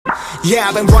Yeah,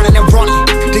 I've been running and running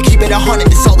to keep it 100,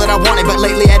 it's all that I wanted. But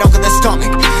lately I don't get the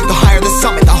stomach. The higher the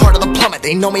summit, the harder the plummet.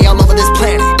 They know me all over this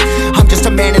planet. I'm just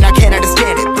a man and I can't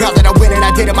understand it. Proud that I win and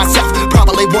I did it myself.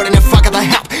 Probably wouldn't if I got the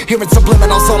help. Hearing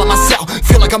subliminals all on myself.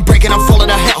 Feel like I'm breaking, I'm falling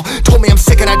to hell. Told me I'm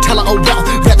sick and I tell her, oh well.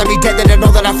 Rather be dead than to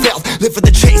know that I failed. Live for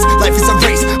the chase, life is a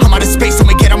race. I'm out of space, so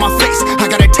me get on my face. I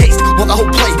got a taste, well the whole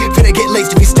plate finna get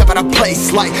laced if you step out of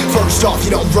place. Like, first off,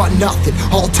 you don't run nothing.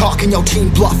 All talk and your team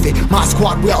bluff it. My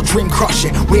squad, we all dream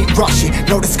crushing. We ain't rushing,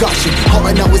 no discussion. All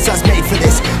I know is us made for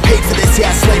this. Paid for this,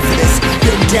 yeah, slave for this.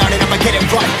 Been down and I'ma get it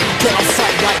right. Get on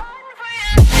sight like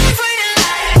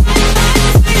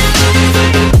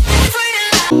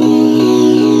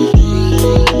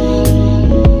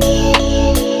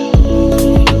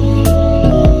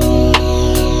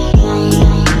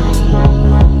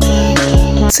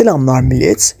Selamlar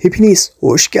millet, hepiniz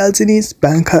hoş geldiniz.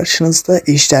 Ben karşınızda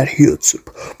Ejder YouTube.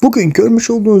 Bugün görmüş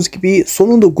olduğunuz gibi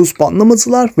sonunda GUS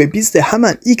banlamadılar ve biz de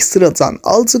hemen ilk sıradan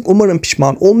aldık. Umarım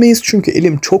pişman olmayız çünkü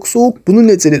elim çok soğuk. Bunun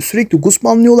nedeni sürekli GUS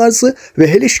banlıyorlardı ve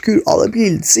hele şükür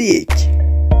alabildik.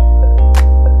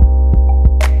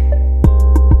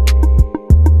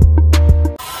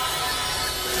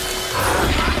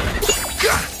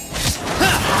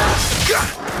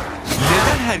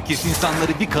 Herkes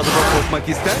insanları bir kalıba sokmak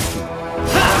ister ki.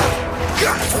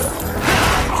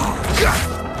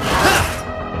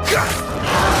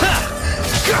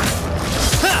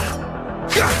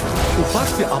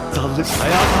 Ufak bir aptallık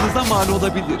hayatınıza mal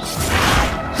olabilir.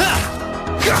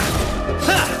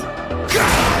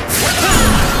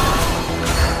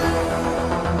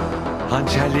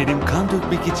 Hançerlerim kan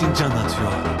dökmek için can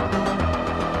atıyor.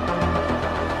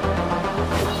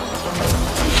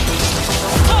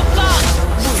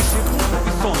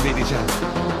 Vereceğim.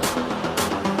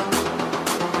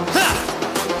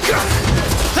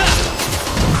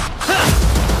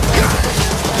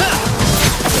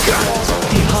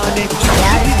 İhanet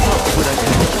bir tat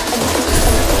bırakın.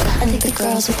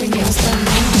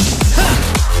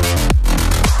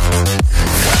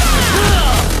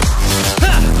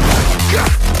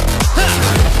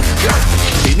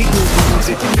 Beni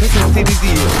gördüğünüzde dikkat etseniz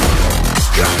iyi.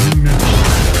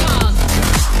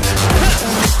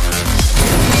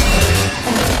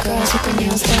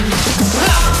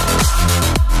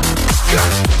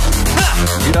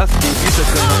 Biraz keyifli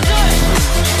takılmak.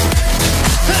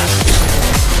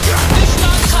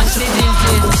 Düşman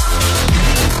katledildi.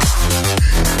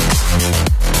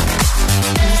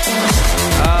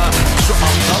 Şu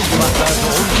aptal kulaklarda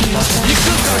olmaz.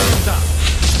 Yıkıl karşımda.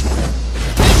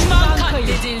 Düşman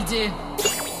katledildi.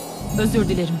 Özür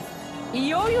dilerim.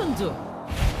 İyi oyundu.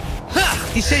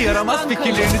 İşe yaramaz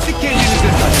fikirlerinizi kendinize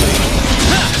saklayın.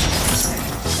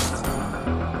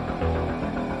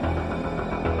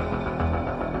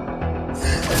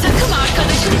 Takım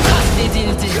arkadaşım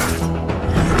katledildi.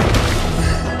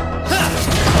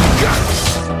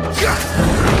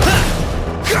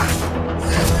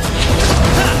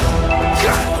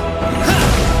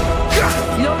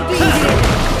 Lordu indirelim.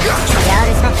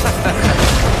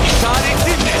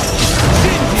 İşaretin ne?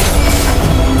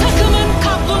 Takımın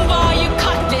kaplumbağayı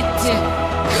katletti.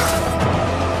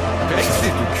 Pek de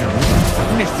dökümü.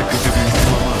 Ne sıkıcı bir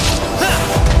isim ama.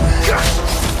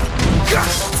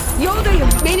 Yoldayım,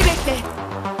 beni bekle.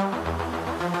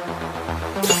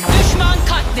 Düşman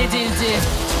katledildi.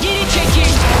 Geri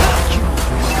çekil.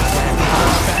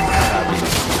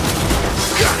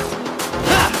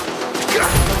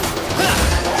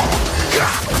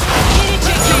 Geri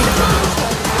çekil.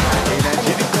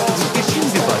 Eğlenceli kısmı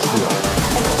şimdi başlıyor.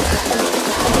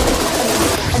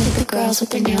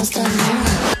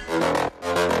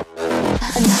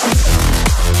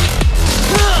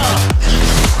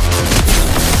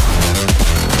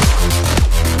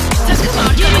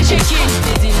 Geri çekil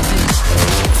dedildi.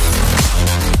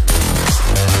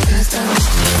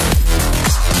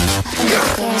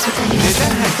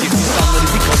 Neden herkes insanları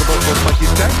bir kalıba sokmak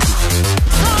ister ki?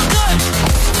 Saldır.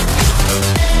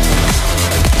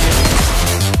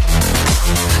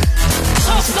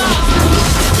 Topla.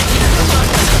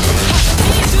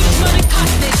 Bir düşmanı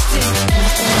katletti.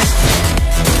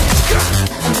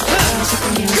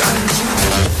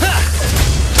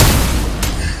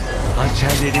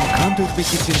 Hançerlerim kan dökmek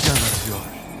için can atıyor.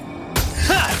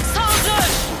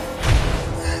 Saldır.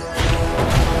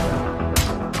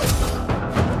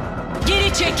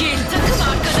 Geri çekil. Takım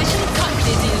arkadaşın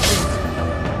katledildi.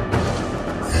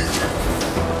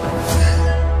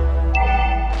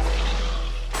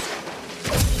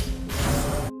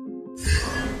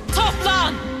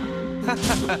 Toplan.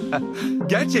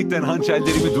 Gerçekten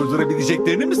hançerlerimi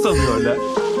durdurabileceklerini mi sanıyorlar?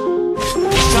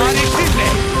 İşaretin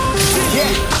ne?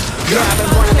 Yeah, I've been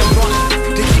running and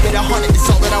running to keep it 100, it's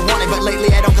all that I wanted. But lately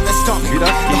I don't get the stomach. The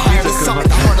higher the summit,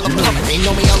 the harder the plummet. They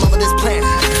know me all over this planet.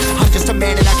 I'm just a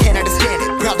man and I can't understand it.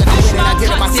 Proud that I win and I did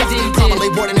it myself. Probably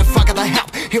wouldn't if I got the help.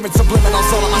 Hearing subliminals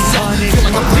all on myself. Feel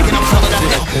like I'm breaking, I'm falling out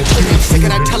hell. Lately I'm sick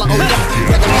and I tell her, oh no.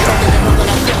 Rather be done than know that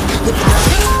I feel. Living the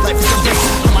streets, life is a race.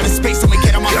 I'm out of space, I'ma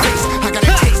get on my face. I got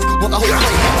a taste, well the whole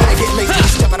plate. Then I get lazy,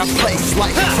 step out of place.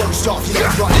 Like, first off, you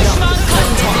don't run up.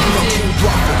 I'm talking, no team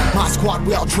bluffing. My squad,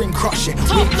 we all dream crushing.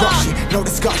 We crush it, no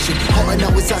discussion. All I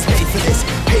know is us made for this.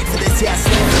 Paid for this, yeah,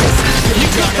 slave for this. Get me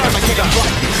down and I'ma get it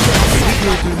right.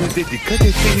 Gördüğünüzde dikkat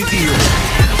etmenizi yiyorum.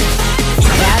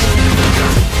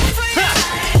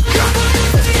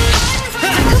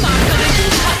 Takım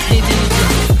arkadaşın katledildi.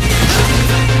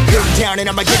 Get me down and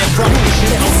I'ma get it right.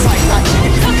 Get on sight like.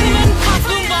 Takımın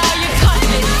kaplumbağayı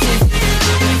katletti.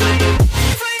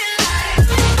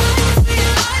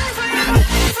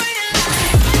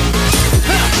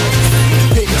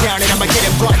 Get me down and I'ma get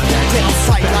it right. Get on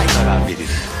sight like. Karar verin.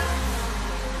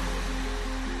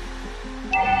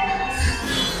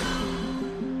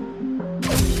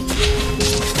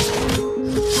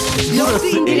 Burası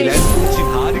eğlence için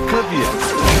harika bir yer.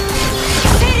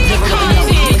 Seri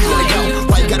katil.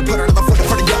 Why you gotta put her on the foot in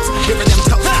front of yours? Give her them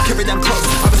toes, carry them close.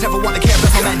 I was never one to care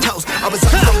if I'm on toes. I was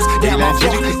up close, now I'm off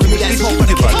walk. Give me that smoke, but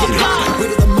I can't get high. We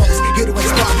do the most, here to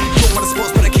inspire. Don't wanna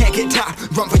suppose, but I can't get tired.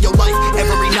 Run for your life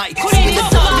every night. See me the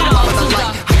dark, blah of the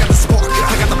light. I got the spark,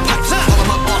 I got the pipes. All of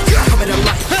my arms coming to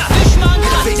life. Düşman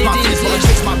Face my fears while I katledildi.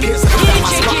 chase my peers and I found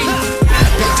my Geri spot. çekil.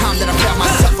 That time that I found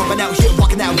myself, I've been out here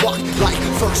walking that walk. Like,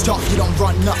 first off, you don't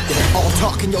run nothing. All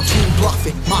talking, your team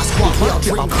bluffing. My squad, we all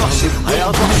dream crushing. We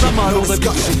all rushing, no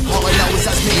discussion. All I know is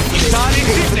I was made for this.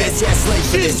 Paid for this, yeah, slave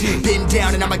for this. Been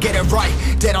down and I'ma get it right.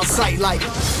 Dead on sight like.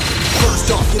 First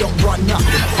off, you don't run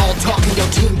nothing. All talking, your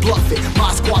team bluffing.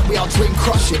 My squad, we all dream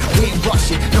crushing. We ain't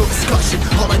rushing, no discussion.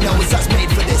 All I know is I was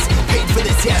made for this. Paid for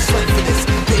this, yeah, slave for this.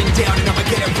 Been down and I'ma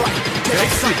get it right. Dead on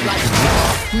sight like.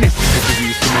 Ne sıkıcı bir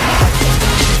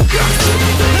isim.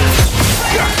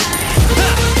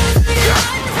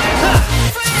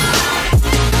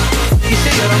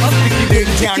 İşe yaramaz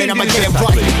fikirlerinizi Down and I'ma get kendinize it right.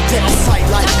 saklayın. Dead on sight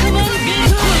like. Takımın bir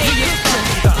kuleyi yıktı.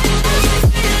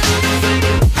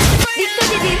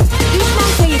 Dikkat edin.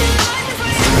 Düşman kayıp.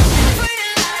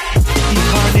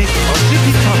 İhanet acı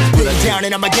bir tat Get bırakır. down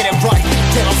and I'ma get it right.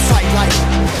 Dead on sight like.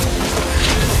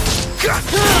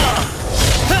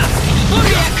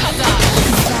 Buraya kadar.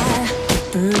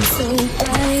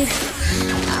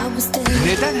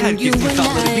 Neden herkes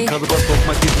insanları bir kalıba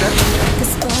sokmak ister?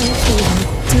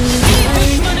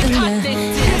 Düşmanı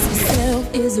katletti.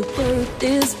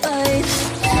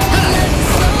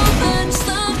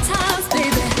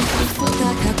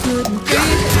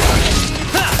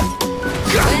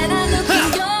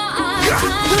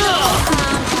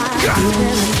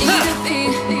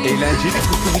 Eğlenceli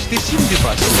kısım işte şimdi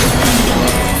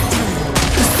başlıyor.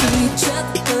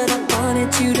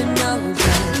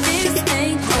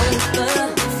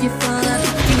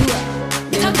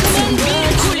 Takımın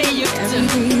bir kule yıktı.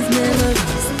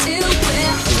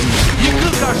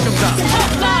 Yıkıl karşımdan.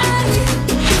 Toplan.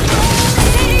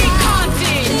 Seri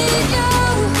katil.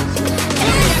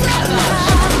 Buraya kadar.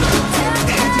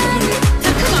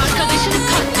 Takım arkadaşın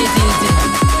katledildi.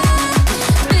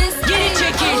 Geri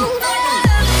çekil.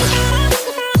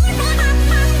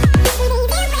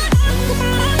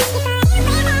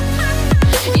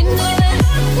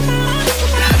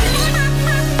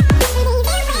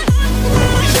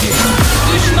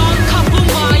 Düşman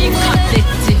kaplumbağayı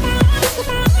katletti.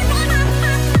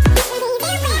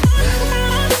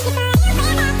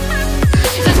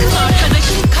 Takım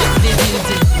arkadaşın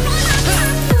katledildi.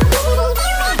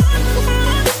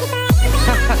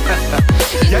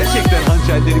 Gerçekten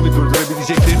hançerlerimi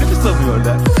durdurabileceklerini mi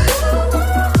sanıyorlar?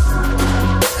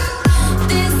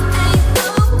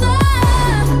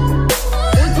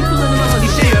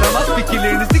 İşe yaramaz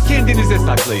fikirlerinizi kendinize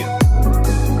saklayın.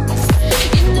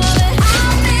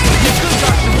 Yıkıl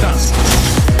karşımdan.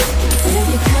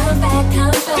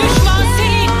 Düşman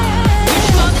seri.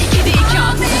 Düşman 2'de 2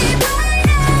 attı.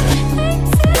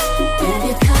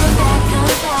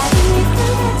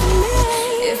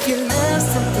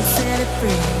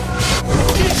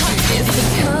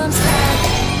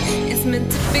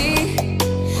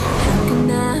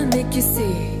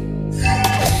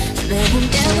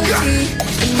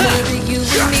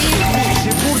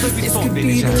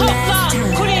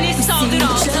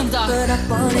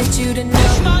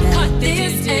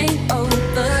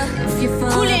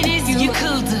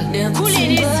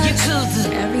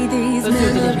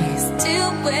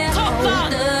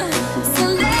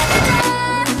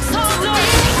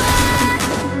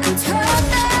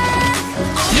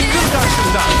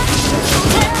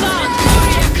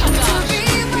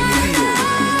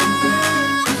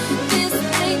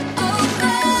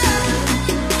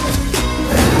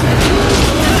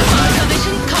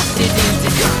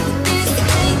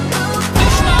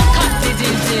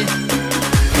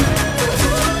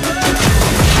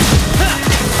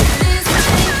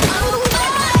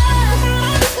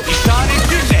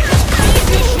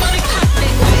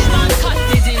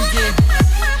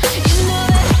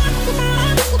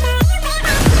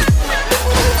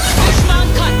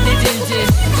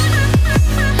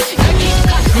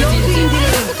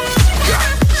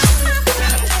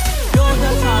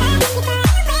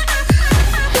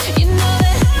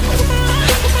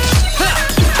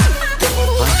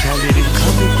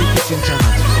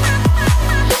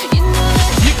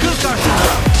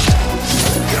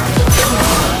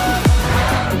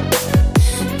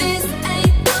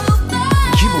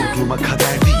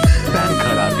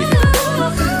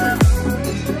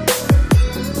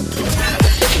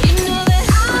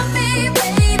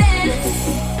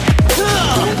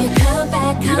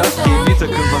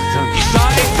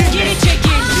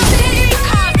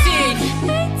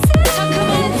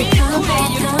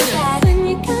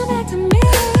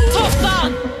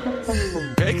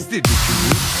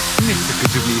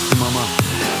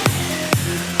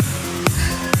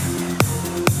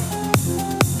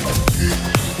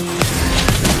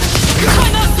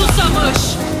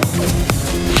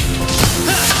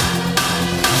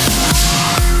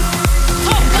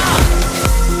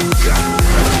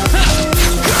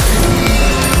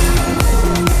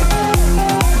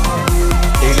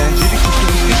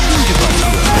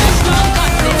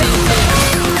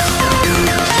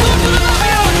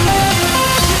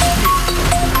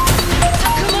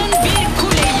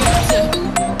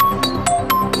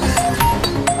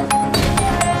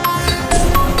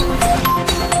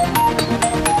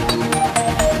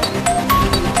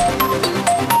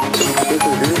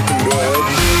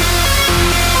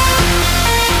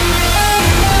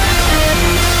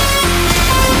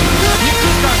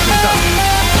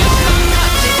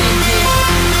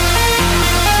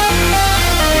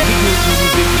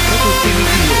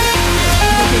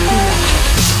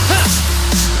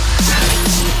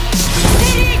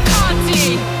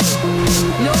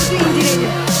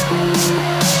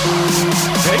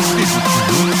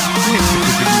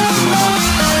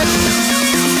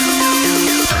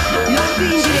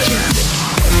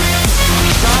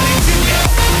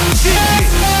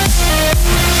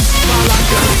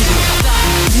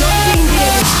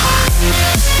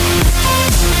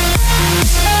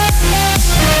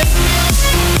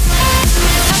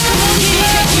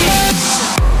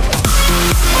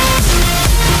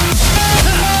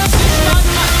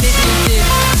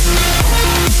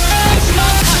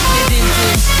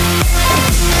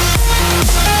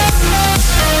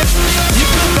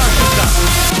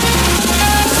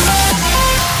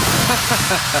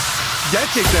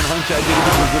 Gerçekten hançerlerimi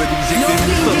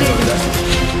durdurabileceklerini sanıyorlar.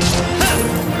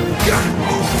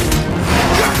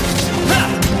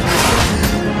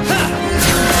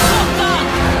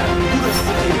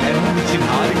 Burası eğlenmem için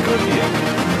harika bir yer.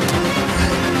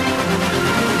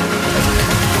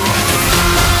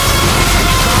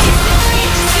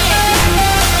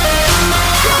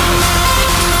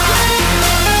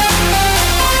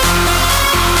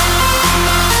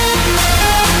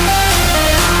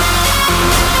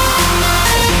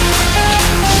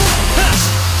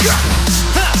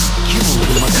 Kim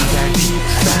olduğuma kader değil,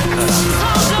 ben karar.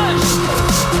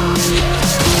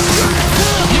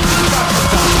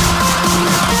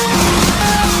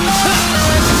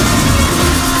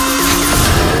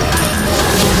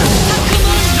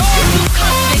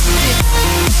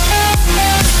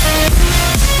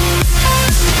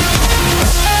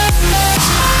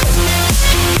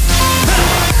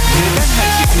 Neden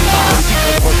herkesin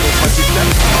tarihi kalıba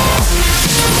sokmaklar?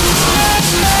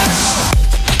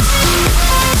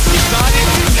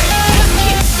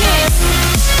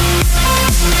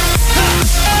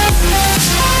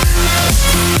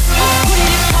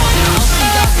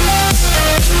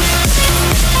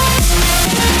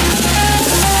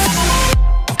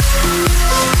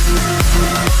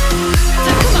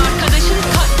 Takım arkadaşın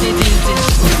katledildi.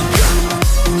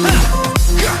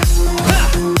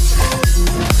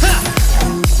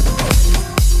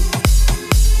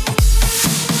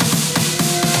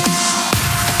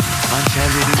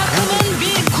 Hançerlerin Takımın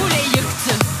bir kule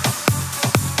yıktı.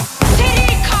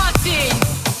 Seri katil.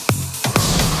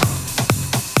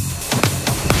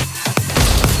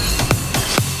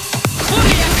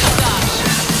 Buraya kadar.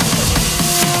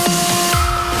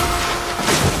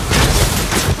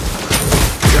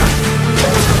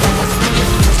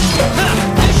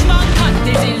 Düşman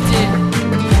katledildi.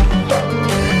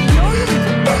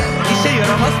 işe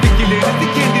yaramaz fikirlerinizi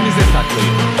kendinize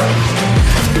saklayın.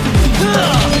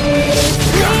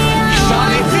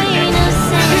 İşaretimle.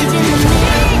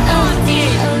 Takımın bir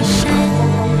kule yıktı.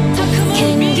 Takımın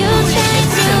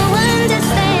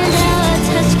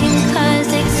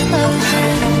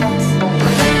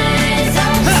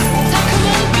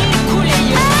bir kule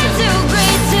yıktı.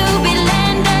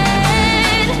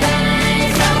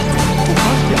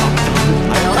 Ufak bir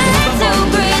aptallık hayatınızda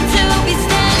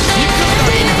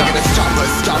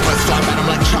Stop us, fly at 'em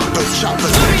like choppers,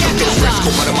 choppers. Took those risks,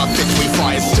 but what am I fixed? We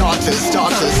fire starters,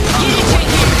 starters. Geri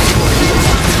çekil.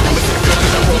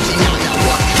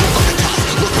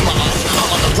 Look at my eyes,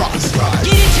 I'm on the rock side.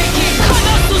 Geri çekil.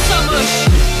 Kana susamış.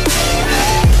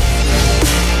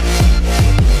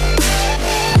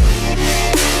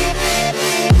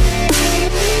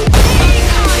 Seri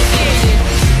katil.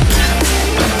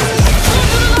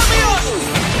 Durdurulamıyor.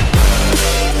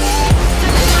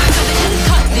 Takım arkadaşın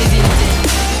katledildi.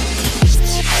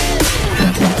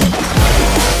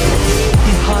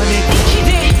 ihanet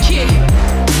 2'de 2.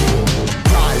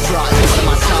 Rise, put on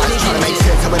my side, trying to make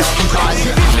sense of it all comprised.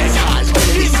 Let's hide,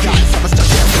 spinning these skies. I'm a stuck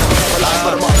here, paralyzed,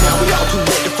 but I'm up now. We all too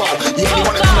late to fall. The only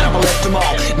one that's coming, I'ma lift them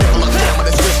all. Never look down when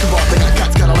it's risk of all. Think I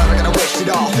gotta learn, I gotta waste it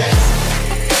all.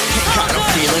 Got no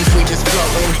feelings, we just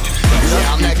floating.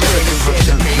 Yeah, I'm that crazy fish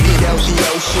that made it out the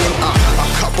ocean. A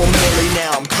couple milli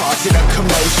now, I'm causing a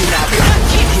commotion. I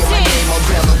can hear my name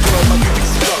around the world like an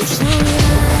explosion.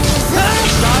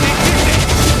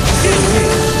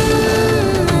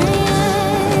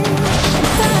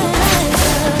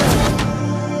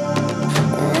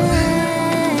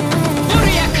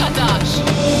 Buraya kadar.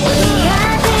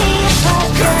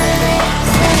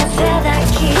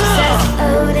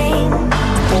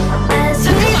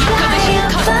 Takım arkadaşın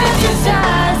katledildi.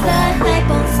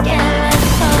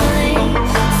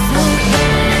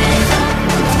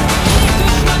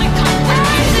 Düşmanı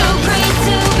katledildi.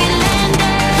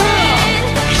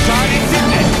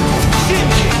 işaretimle.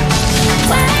 Şimdi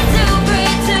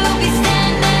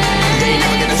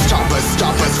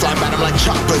Stop us, fly at 'em like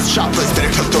choppers, choppers.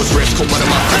 Better cut those risks, what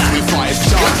am I fixed? We fire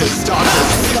starters, starters.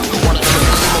 One of them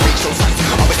is the reach those heights.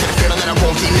 Always get a feeling that I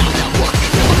won't deny that work.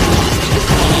 Look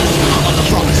at my eyes, I'm on the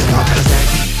rock side.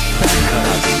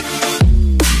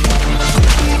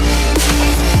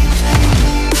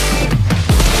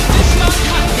 Düşman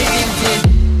katledildi.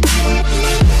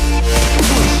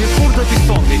 bu işe burada bir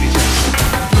son vereceğim.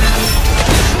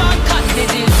 Düşman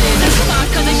katledildi. Takım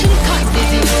arkadaşın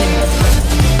katledildi.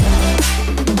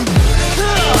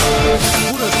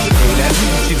 Burası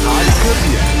eğlenmek için harika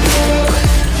bir yer.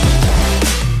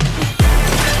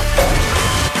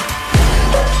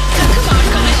 Takım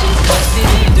arkadaşın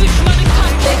katledildi. Düşmanı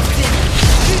katletti.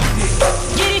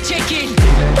 Geri çekil.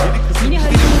 Mini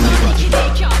haritanın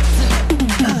 2'de 2 attı.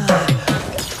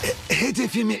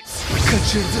 Hedefimi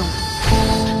kaçırdım.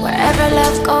 Wherever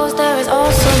love goes, there is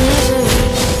also misery.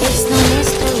 It's no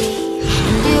mystery.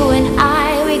 And you and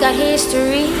I, we got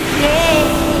history.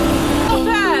 Yeah.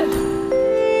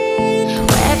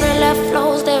 Wherever love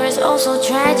flows, there is also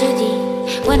tragedy.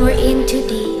 When we're in too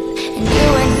deep. And you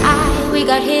and I, we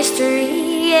got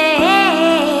history.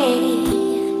 Yeah.